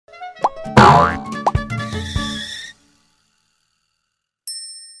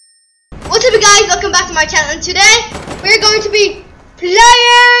to my channel, and today we're going to be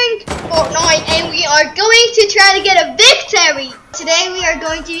playing Fortnite and we are going to try to get a victory. Today we are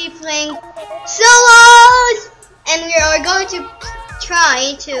going to be playing solos and we are going to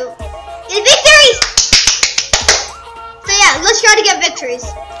try to get victories. So yeah, let's try to get victories.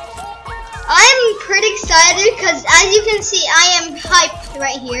 I'm pretty excited because as you can see I am hyped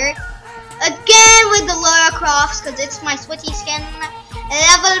right here. Again with the Lara Crofts because it's my Switchy skin.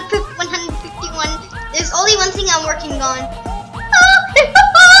 Level 151. There's only one thing I'm working on.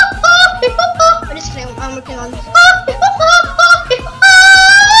 I'm just kidding, I'm working on.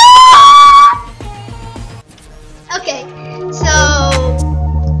 Okay, so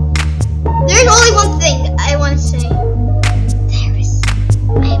there's only one thing I want to say.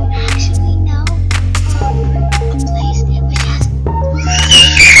 I'm actually now a place which has.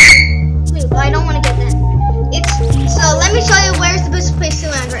 Wait, I don't want to get that. So let me show you where's the best place to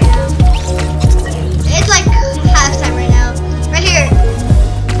land right now. It's like halftime right now. Right here.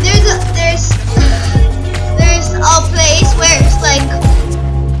 There's a place where it's like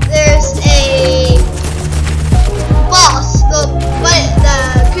there's a boss, the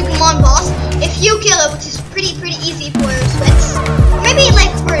Pokemon boss. If you kill it, which is pretty easy for Switch, maybe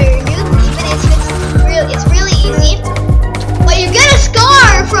like for you, even it's really easy. But you get a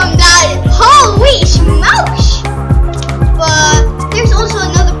scar from that. Holy smokes! But there's also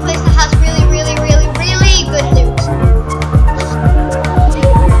another place that has really good loot.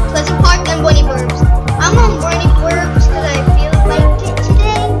 Pleasant Park and Bunny Burbs. I'm on Bunny Burbs because I feel like it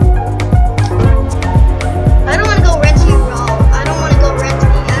today. I don't want to go Renty Raw. I don't want to go Renty.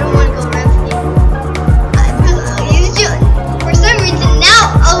 For some reason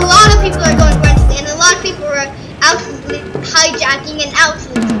now a lot of people are going Renty and a lot of people are out hijacking and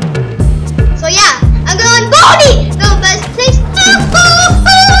outfitting. So yeah, I'm going Bonnie! The best place.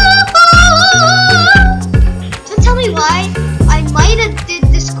 So tell me why I might have did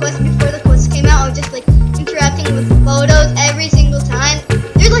this quest before the quest came out, or just like interacting with photos every single time.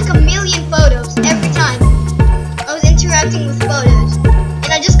 There's like a million photos every time I was interacting with photos.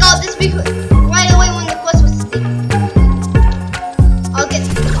 And I just got this because right away when the quest was sleeping. I'll get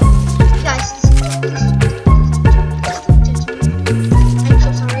guys. I'm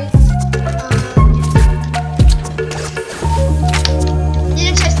so sorry.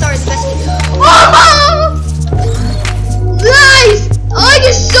 Didn't try to start the best. Guys! I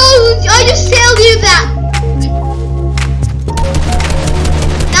just told you that.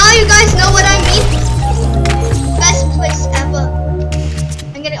 Now you guys know what I mean. Best place ever.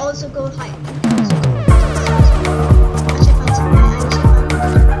 I'm gonna also go high.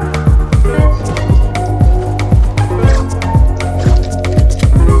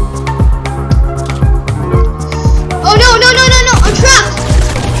 Oh no!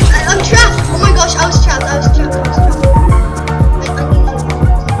 I'm trapped! Oh my gosh, I was trapped. I was trapped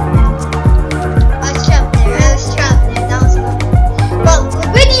there. That was enough. But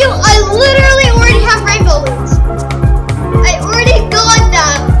with you, I literally already have rainbow balloons. I already got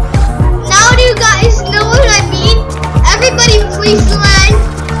that. Now do you guys know what I mean? Everybody please land.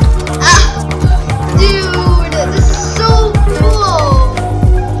 Dude, this is so cool.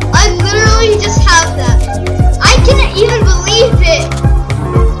 I literally just have that. I can't even believe it.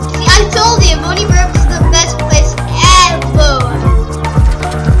 See, I told you, Bonnie Burp is the best place ever.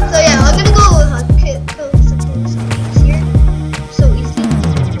 So yeah, I'm gonna go here. So easy.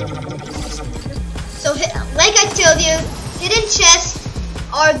 So like I told you, hidden chests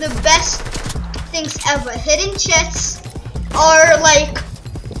are the best things ever. Hidden chests are like,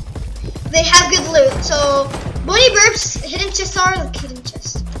 they have good loot. So Bonnie Burp's hidden chests are like hidden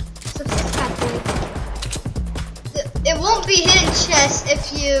chests. So it's that way. It won't be hidden chest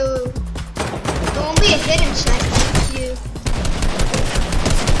if you. It won't be a hidden chest if you.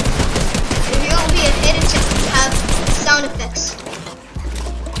 It won't be a hidden chest if you have sound effects.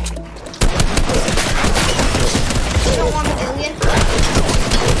 You don't want an alien.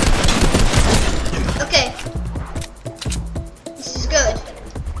 Okay. This is good.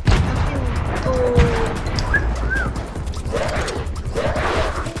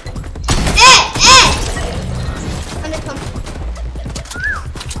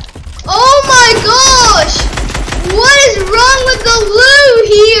 Oh my gosh! What is wrong with the loot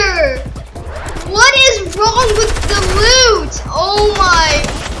here? What is wrong with the loot?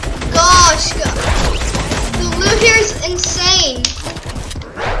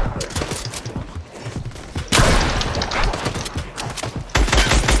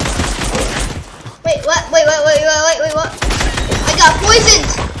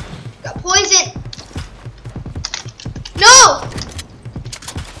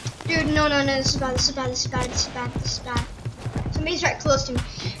 No, this is bad, this is bad, this is bad, this is bad, this is bad. Somebody's right close to me.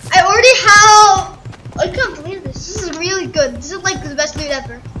 I already have... I can't believe this. This is really good. This is like the best loot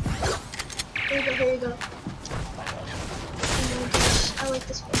ever. Here you go, here you go. Oh my gosh, I like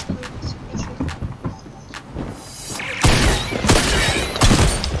this place. I like this place.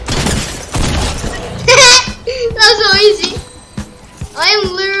 That's so easy. I am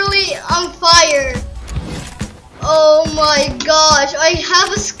literally on fire. Oh my gosh, I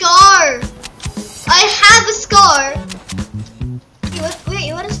have a scar. I have a scar.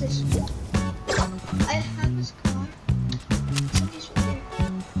 Wait, what is this? I have a scar. Somebody's right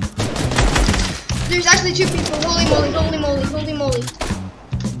there. There's actually 2 people. Holy moly, holy moly, holy moly.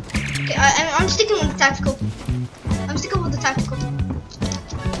 Okay, I'm sticking with the tactical. I'm sticking with the tactical.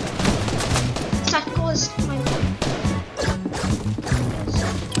 The tactical is my one.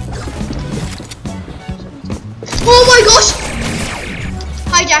 Oh my gosh!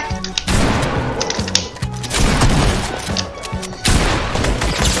 Hijack.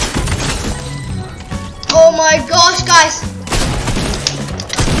 Oh my gosh, guys.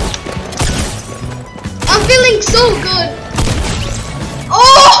 I'm feeling so good.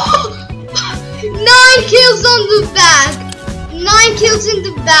 Oh! 9 kills on the bag. 9 kills in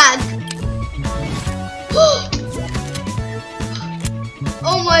the bag.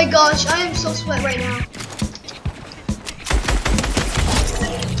 Oh my gosh, I am so sweat right now.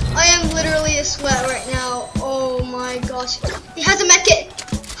 I am literally a sweat right now. Oh my gosh. He has a medkit.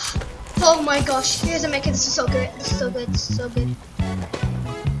 Oh my gosh. Here's a medkit. This is so good. This is so good. This is so good.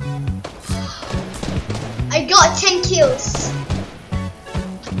 I got 10 kills.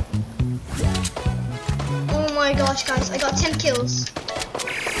 Oh my gosh, guys. I got 10 kills.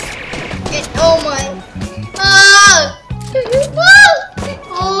 Oh my. Ah!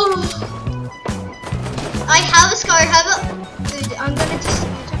 Oh. I have a scar. I have a. Dude, I'm gonna just.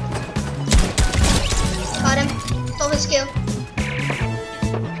 Got him. Stole his skill.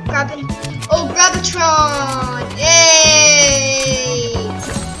 Grab him. Oh, Grabatron! Yay!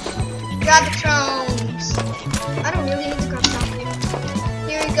 Grabatrons. I don't really need to Grabatron.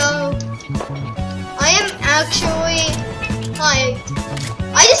 Here we go. I am actually hyped.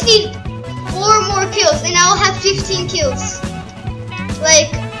 I just need 4 more kills and I'll have 15 kills.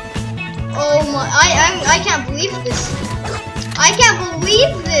 Like, oh my! I can't believe this. I can't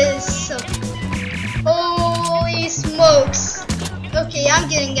believe this. Holy smokes. Okay, I'm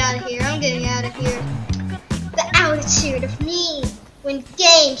getting out of here. I'm getting out of here. The attitude of me when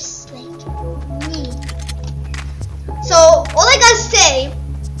games like me. So, all I gotta say,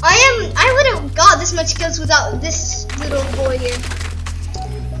 I would have got this much kills without this little boy here.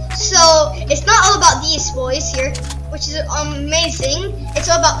 So, it's not all about these boys here, which is amazing. It's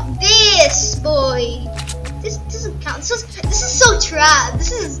all about this boy. This doesn't count. This is so trash.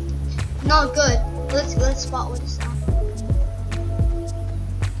 This is not good. Let's spot what this is.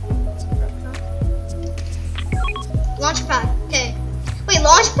 Launchpad. Okay. Wait,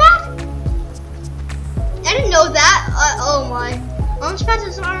 launchpad? I didn't know that. Oh my.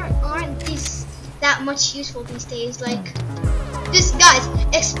 Launchpads aren't these that much useful these days. Like, this, guys.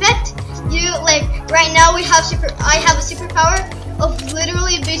 Expect you like right now I have a superpower of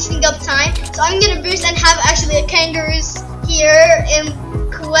literally boosting up time. So I'm gonna boost and have actually a kangaroos here in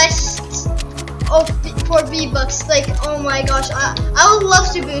quests for V-Bucks. Like, oh my gosh, I would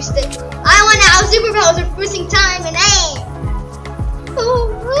love to boost it. I wanna have superpowers of boosting time and aim.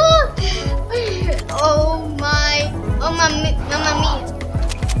 Oh my, mamma mia.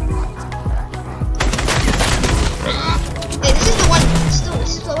 Hey, this is the one.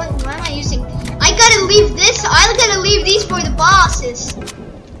 This is the one. Why am I using? I gotta leave this. I gotta leave these for the bosses.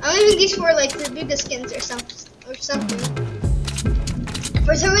 I'm leaving these for like the Booga skins or something.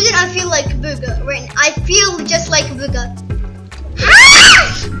 For some reason, I feel like Booga. Right? I feel just like Booga.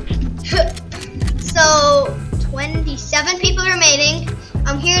 So 27 people remaining.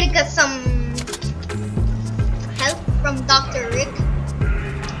 I'm here to get some help from Dr. Rick.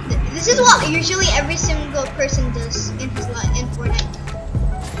 This is what usually every single person does in his life in Fortnite.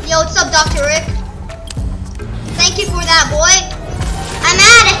 Yo, what's up, Dr. Rick? Thank you for that, boy. I'm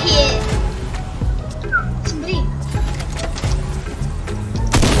out of here. Somebody.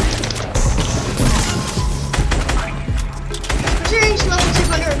 Range level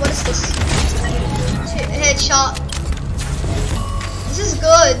 200. What is this? Headshot. This is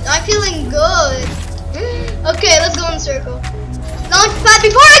good. I'm feeling good. Okay, let's go in the circle. Launch pad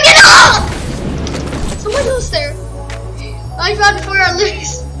before I get up! Someone else there. Launch pad before I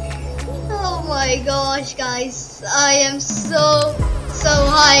lose. Oh my gosh, guys. I am so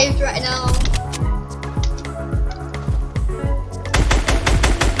hyped right now.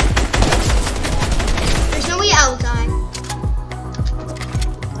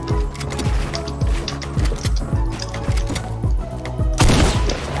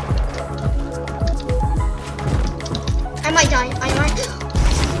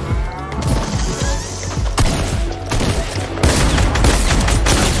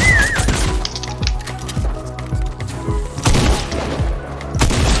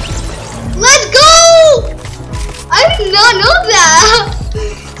 not know that.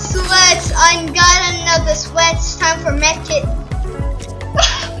 Sweats. I got another sweats. Time for medkit.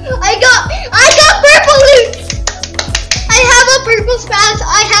 I got purple loot. I have a purple spaz.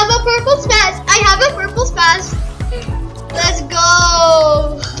 I have a purple spaz. I have a purple spaz. Let's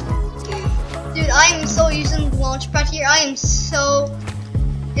go. Dude, I am so using the launch pad here. I am so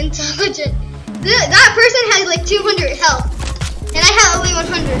intelligent. That person has like 200 health. And I have only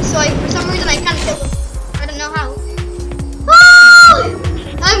 100. So for some reason I can't kill them. I don't know how. Oh!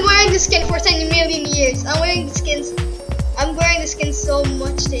 I'm wearing the skin for 10 million years. I'm wearing the skin so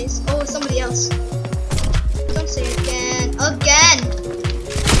much days. Oh, somebody else. Don't say it again. Again!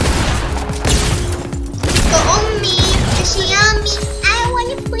 Go on me. Fishy on me. I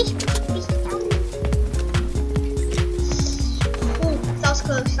wanna push fishy on me. Oh, that was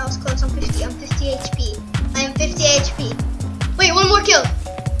close. That was close. I'm 50 HP. I am 50 HP. Wait, one more kill.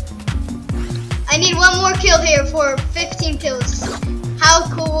 I need one more kill here for 15 kills. How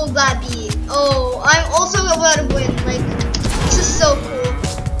cool will that be? Oh, I'm also about to win. Like, this is so cool.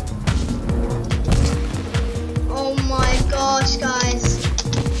 Oh my gosh, guys.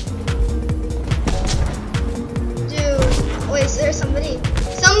 Dude, wait, is there somebody?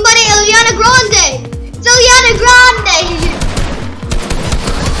 Somebody, Eliana Grande! It's Eliana Grande!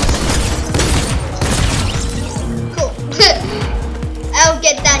 Cool. I'll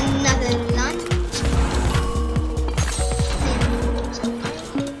get that another line.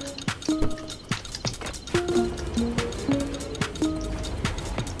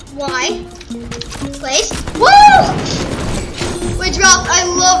 Why? Place. Woo! We dropped. I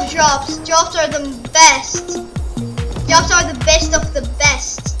love drops. Drops are the best. Drops are the best of the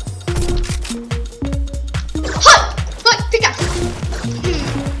best. Hut! Hut! Pick up.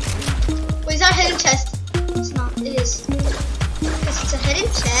 Wait, is that a hidden chest? It's not. It is. Because it's a hidden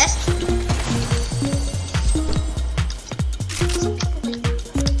chest.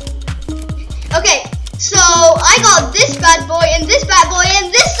 Okay. So I got this bad boy and this bad boy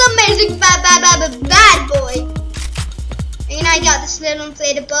and this amazing bad boy. And I got this little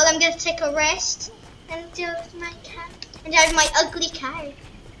inflatable. I'm gonna take a rest and drive my car. And drive my ugly car.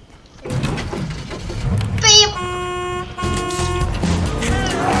 Bam!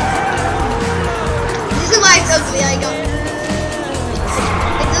 This is why it's ugly. I go.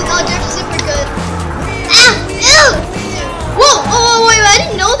 It's all drift super good. Ah! Ew! Whoa! Oh wait! I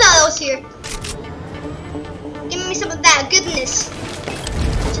didn't know that I was here. Give me some of that goodness.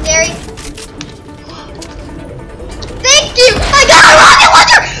 Legendary. Thank you! I got a rocket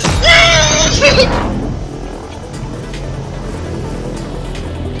launcher!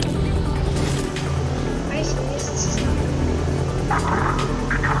 Are you serious? This is not...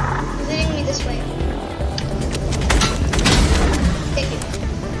 He's leading me this way. Thank you.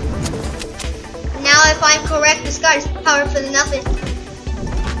 Now if I'm correct, this card is powerful enough.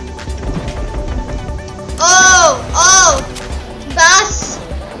 Oh,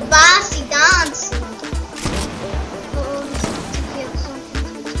 Bassy dance.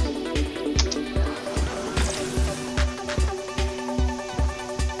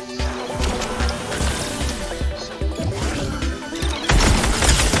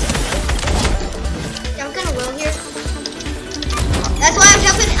 I'm kind of low here. That's why I'm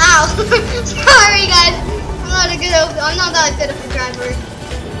jumping out. Sorry guys, I'm not that good of a driver.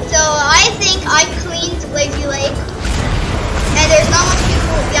 So I think I cleaned Lazy Lake, and there's not much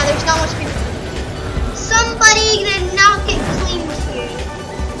people. Yeah, there's not much people. Somebody did not get cleaned here.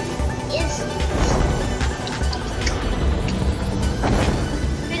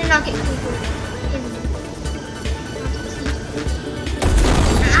 They did not get cleaned here.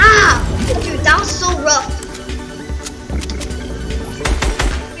 Ah, dude, that was so rough.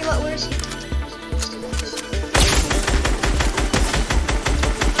 Hey, what? Where is he?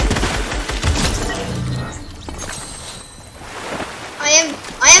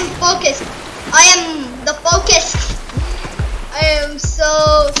 I am focused. I am the focus. I am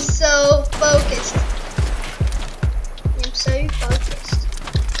so focused. I am so focused.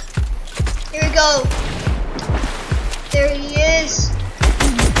 Here we go. There he is.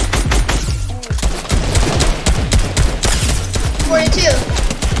 42.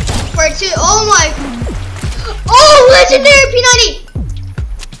 42. Oh my. Oh, legendary P90.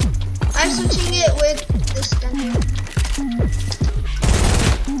 I'm switching it with this gun here.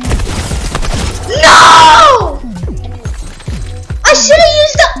 No! I should have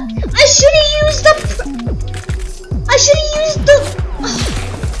used the.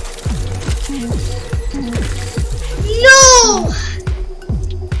 No!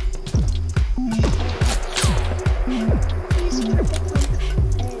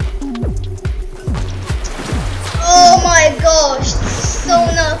 Oh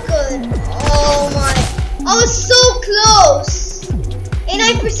I was so close, and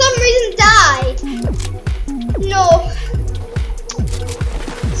I for some reason died. No.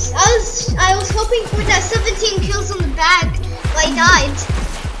 I was hoping for that 17 kills on the back, but I died.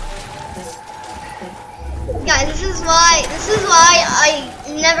 Guys, this is why I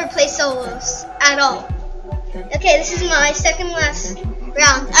never play solos at all. Okay, this is my second last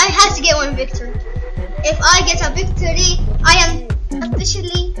round. I have to get one victory. If I get a victory, I am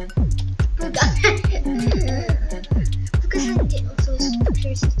officially because I get also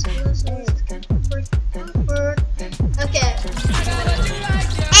okay.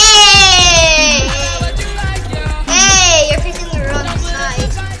 Hey, you're facing the wrong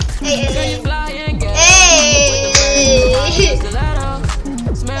side. Hey.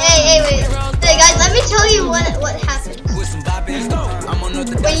 Hey, wait. Hey guys, let me tell you what happens.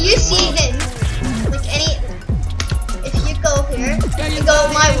 When you see him, like if you go here, you go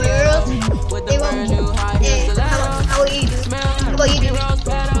my world, they won't. Hey, how will you do? How about you do?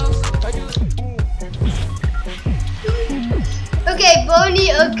 Okay,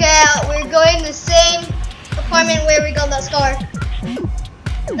 Bonnie, okay, we're going the same apartment where we got that scar.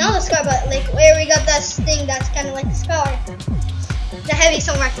 Not the scar, but like where we got that thing that's kind of like the scar. The heavy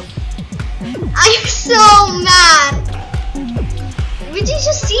assault rifle. I'm so mad. Did you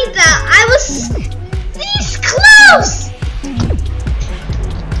just see that? I was this close.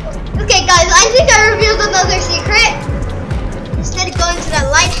 Okay, guys, I think I revealed another secret. Instead of going to that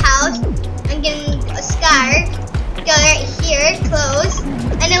lighthouse and getting a scar, go right here, close,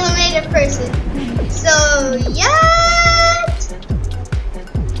 and eliminate a person. So, yeah.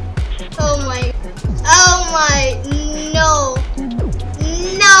 Oh my, no.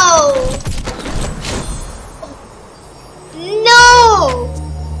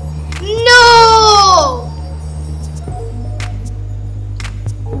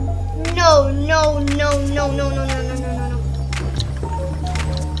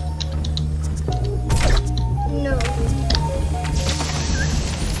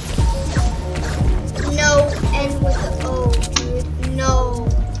 No, and with the O, dude, no.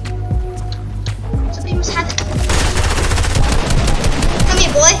 Somebody must have it. Come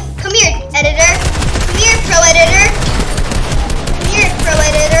here, boy. Come here, editor. Come here, pro editor. Come here, pro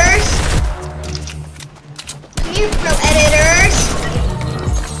editors. Come here, pro editors.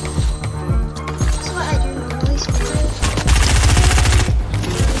 That's what I do normally.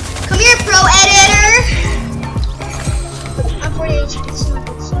 Come here, pro editor. I'm 40 HP. It's not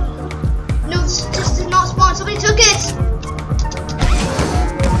good. No, this just did not spawn. Somebody took it.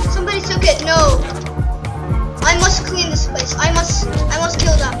 Somebody took it. No. I must clean this place. I must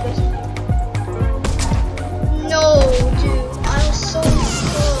kill that person. No, dude. I was so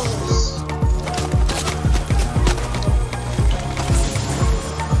close.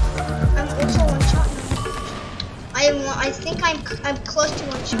 I'm also one shot now. I think I'm close to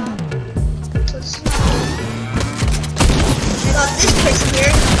one shot. I got this person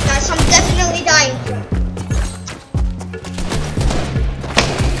here. Guys, I'm definitely dying from.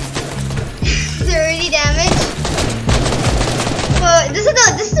 30 damage. But this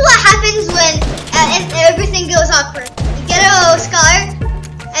is what happens when everything goes awkward. You get a scar,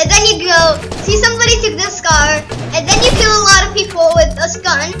 and then you go see somebody took this scar, and then you kill a lot of people with a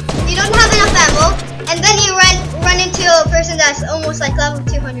gun. You don't have enough ammo, and then you run into a person that's almost like level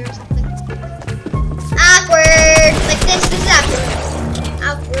 200 or something. Awkward. Like this is awkward.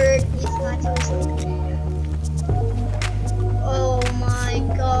 Awkward. It's not so. Oh my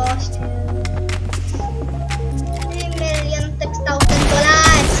gosh, dude.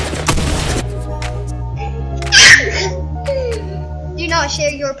 Do not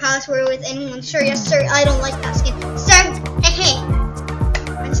share your password with anyone. Sir, yes sir, I don't like that skin. Sir, hey. I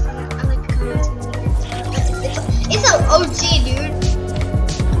like the comments. It's an OG, dude.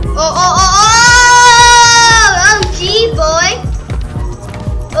 Oh, OG, boy.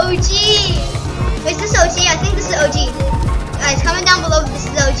 OG. Wait, is this OG? I think this is OG. Guys, comment down below if this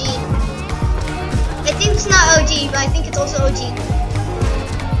is OG. I think it's not OG, but I think it's also OG.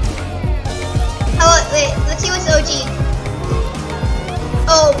 Oh, wait, let's see what's OG.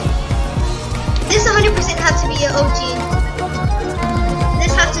 Oh, this 100% has to be an OG.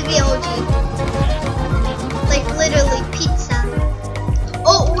 This has to be an OG. Like literally pizza.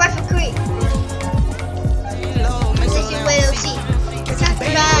 Oh, referee. This is what OC.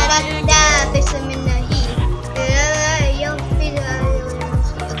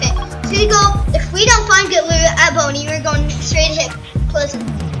 Okay, so we go. If we don't find good loot at Boney, we're going straight hit Pleasant.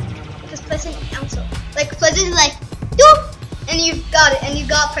 Because Pleasant also. Like Pleasant is like, doop! And you've got it, and you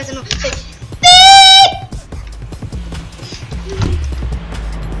got Pleasant. So,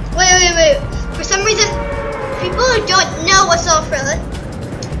 wait. For some reason, who don't know what's off-road,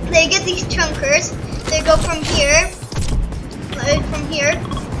 they get these chunkers. They go from here,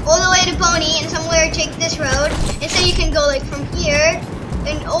 all the way to Boney, and somewhere take this road. And so you can go like from here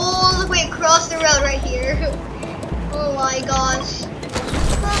and all the way across the road right here. Oh my gosh.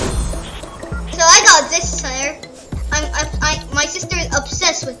 So I got this tire. My sister is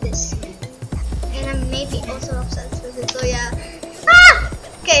obsessed with this. And I'm maybe also obsessed with it, so yeah. Ah!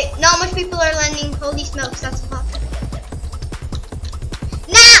 Okay, not much people are landing. Holy smokes, that's a lot.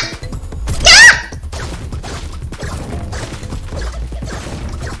 Nah! Ah!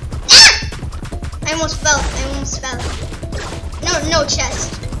 Ah! I almost fell. No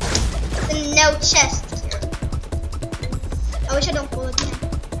chest. No chest here. I wish I don't fall again.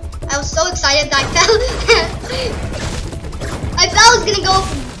 I was so excited that I fell. I thought I was gonna go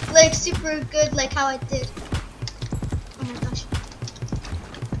like super good, like how I did. Oh my gosh.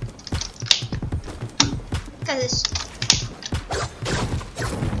 Look at this.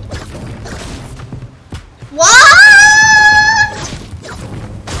 What?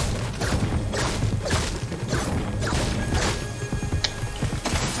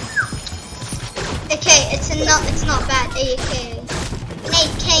 Okay, it's not bad. AK. An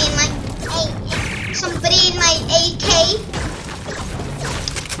AK in my somebody in my AK.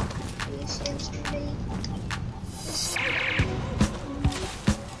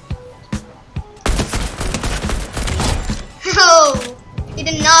 Oh, you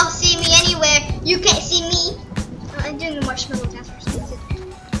did not see me anywhere. You can't see me. I'm doing the marshmallow dance or something.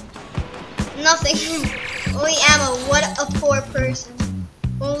 Nothing. Only ammo. What a poor person.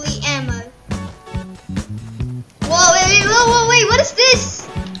 Only ammo. Whoa, wait, what is this?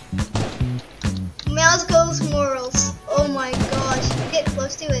 Mouse goes morals. Oh my gosh, get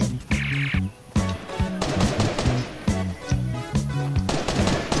close to it.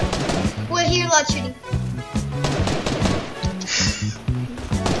 Wait, I hear a lot of shooting.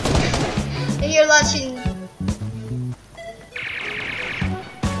 I hear a lot of shooting.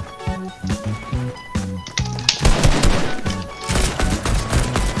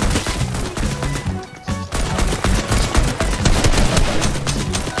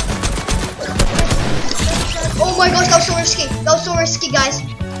 Oh my gosh, that was so risky. That was so risky, guys.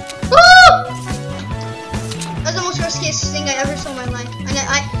 Ah! That's the most riskiest thing I ever saw in my life. And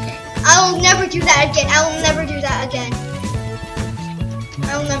I will never do that again. I will never do that again.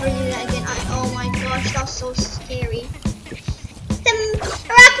 I will never do that again. Oh my gosh, that was so scary.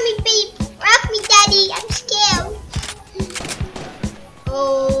 Rock me, babe. Rock me, daddy. I'm scared.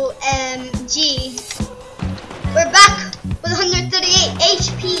 OMG. We're back with 138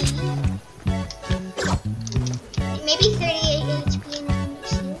 HP. Maybe 38 HP in the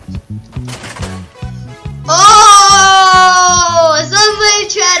shield. Oh! Somebody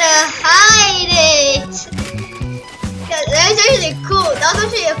try to hide it! That was actually cool. That was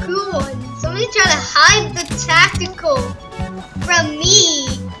actually a cool one. Somebody try to hide the tactical from me.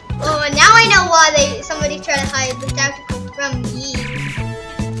 Oh, now I know why somebody tried to hide the tactical from me.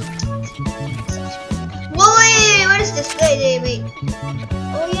 Whoa, wait, what is this? Wait.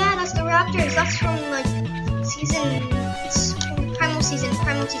 Oh yeah, that's the Raptors. That's from like primal season,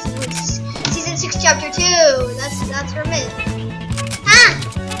 season 6 chapter 2. That's from it.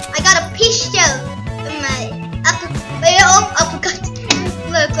 I got a pistol in my uppercut.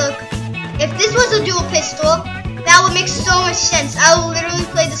 Look. If this was a dual pistol, that would make so much sense. I will literally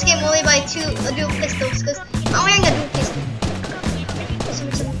play this game only by dual pistols because I'm wearing a dual pistol.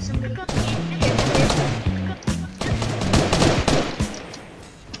 Somebody.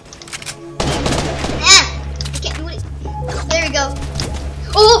 I can't do it. There we go.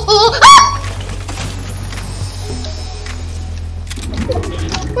 Ah!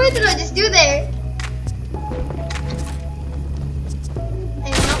 What did I just do there?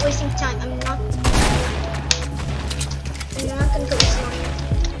 I'm not wasting time. I'm not gonna go this long.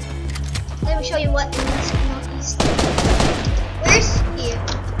 Let me show you what is northeast. Where's he?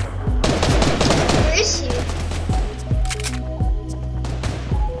 Where is he?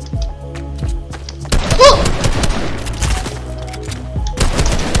 Oh!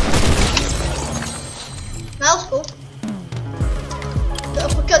 That was cool. The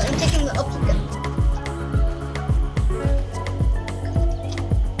uppercut. I'm taking the uppercut.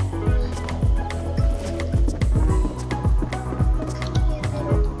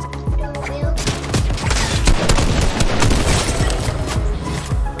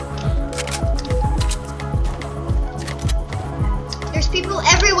 There's people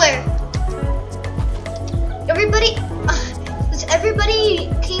everywhere. Everybody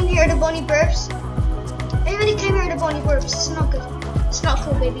came here to Bonnie Burps. Everybody came here to Bonnie Burps. It's not good. It's not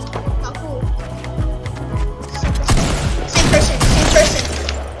cool, baby. Not cool.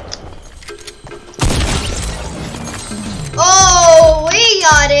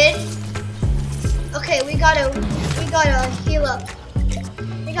 gotta heal up.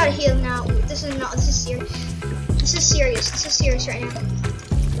 We gotta heal now. This is serious. This is serious. This is serious right now.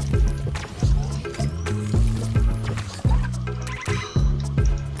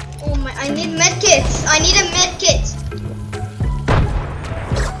 Oh my, I need medkits. I need a medkit.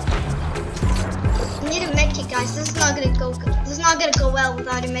 I need a medkit, guys. This is not gonna go good. This is not gonna go well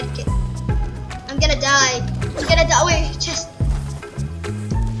without a medkit. I'm gonna die. I'm gonna die. Wait, chest.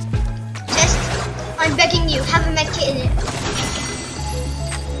 Chest. I'm begging you, have a medkit in it.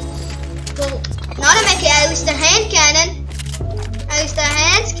 Well, not a medkit, at least a hand cannon. At least a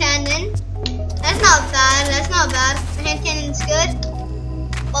hand cannon. That's not bad, that's not bad. A hand cannon is good.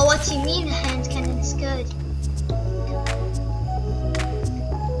 Well, what do you mean a hand cannon is good?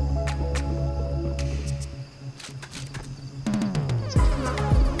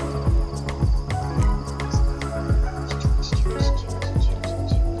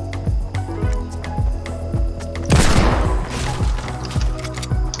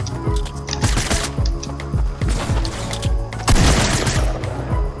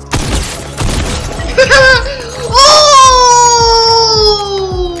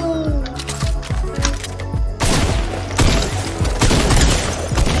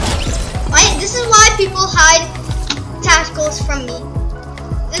 People hide tacticals from me.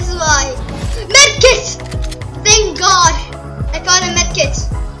 This is why. Medkit! Thank God! I got a medkit.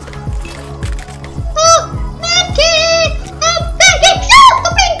 Oh, medkit! I'm begging so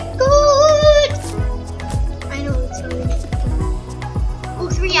good! I know it's already. Oh,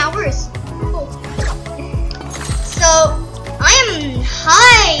 3 hours. Oh. So, I am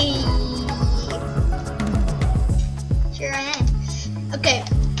high. Sure I am. Okay.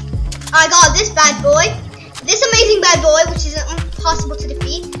 I got this bad boy, this amazing bad boy, which is impossible to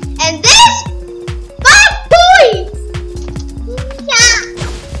defeat, and this bad boy! Yeah!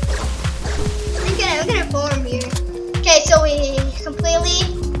 I'm gonna farm here. Okay, so we completely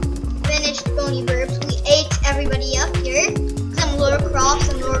finished Bony Burbs. We ate everybody up here. Some lower crops,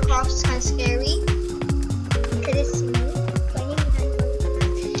 is kind of scary. Because it's smooth.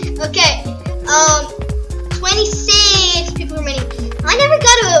 Okay, 26 people remaining. I never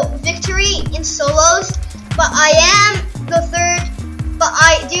got a victory in solos, but I am the third. But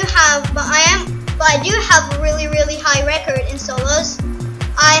I do have a really high record in solos.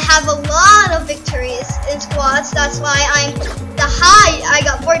 I have a lot of victories in squads. That's why I'm the high. I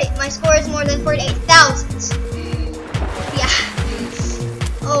got 40. My score is more than 48,000. Yeah.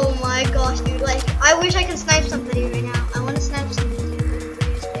 Oh my gosh, dude! Like, I wish I could snipe somebody right now. I want to snipe somebody.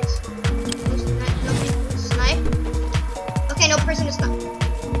 Okay, no person to stop.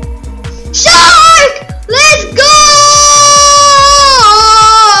 Shark! Let's go!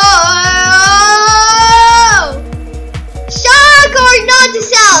 Shark are not the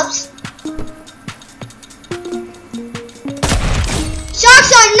selves.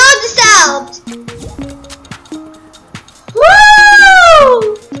 Sharks are not the selves. Woo!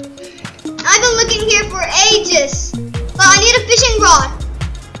 I've been looking here for ages, but I need a fishing rod.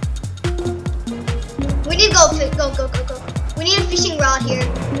 We need to go. We need a fishing rod here.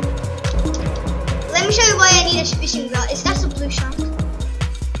 Let me show you why I need a fishing rod. Is that a blue shark?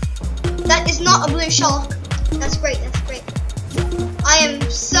 That is not a blue shark. That's great, that's great. I am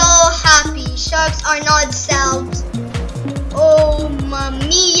so happy. Sharks are not selves. Oh, mamma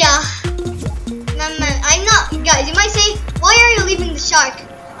mia. I'm not, guys, you might say, why are you leaving the shark?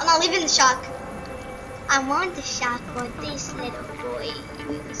 I'm not leaving the shark. I want the shark for this little boy.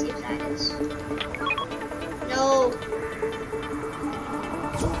 Let me see if that is. No.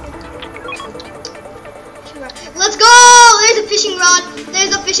 Let's go! There's a fishing rod.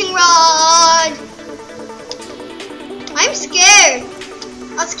 There's a fishing rod. I'm scared.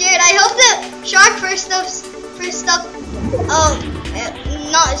 I'm scared. I hope the shark first up.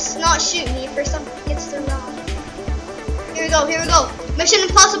 Not shoot me. First up gets the rod. Here we go. Here we go. Mission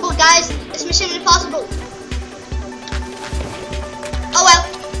impossible, guys. It's mission impossible. Oh well.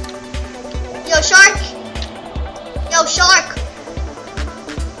 Yo, shark. Yo, shark.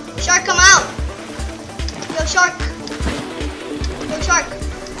 Shark, come out. Yo, shark. Yo, shark.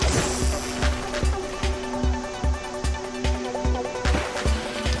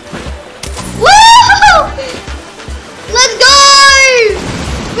 Woo! Let's go!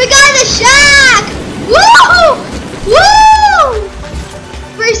 We got the shark! Woo! Woo!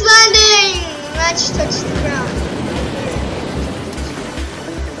 First landing! Match touched the ground.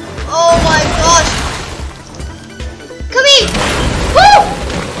 Oh my gosh. Come here! Woo!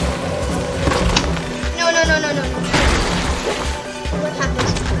 No. What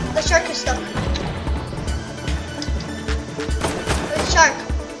happened? The shark is stuck. Where's the shark?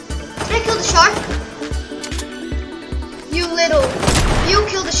 Did I kill the shark? You little. You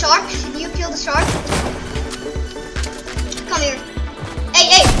kill the shark. You kill the shark. Come here. Hey,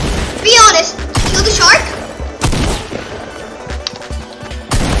 hey. Be honest. Kill the shark.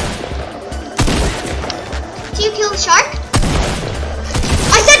 Do you kill the shark?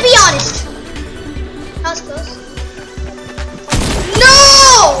 I said be honest. That was close.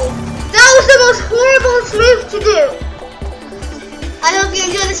 No! That was the most horrible move to do. I hope you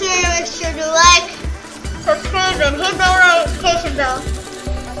enjoyed this video. Make sure to like, subscribe, and hit the notification bell.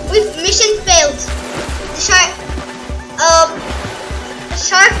 Mission failed. The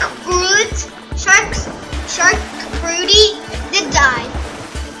shark Broody did die.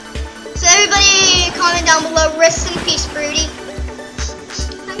 So everybody comment down below. Rest in peace, Broody.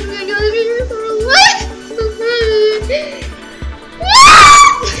 I'm gonna go to the video for what?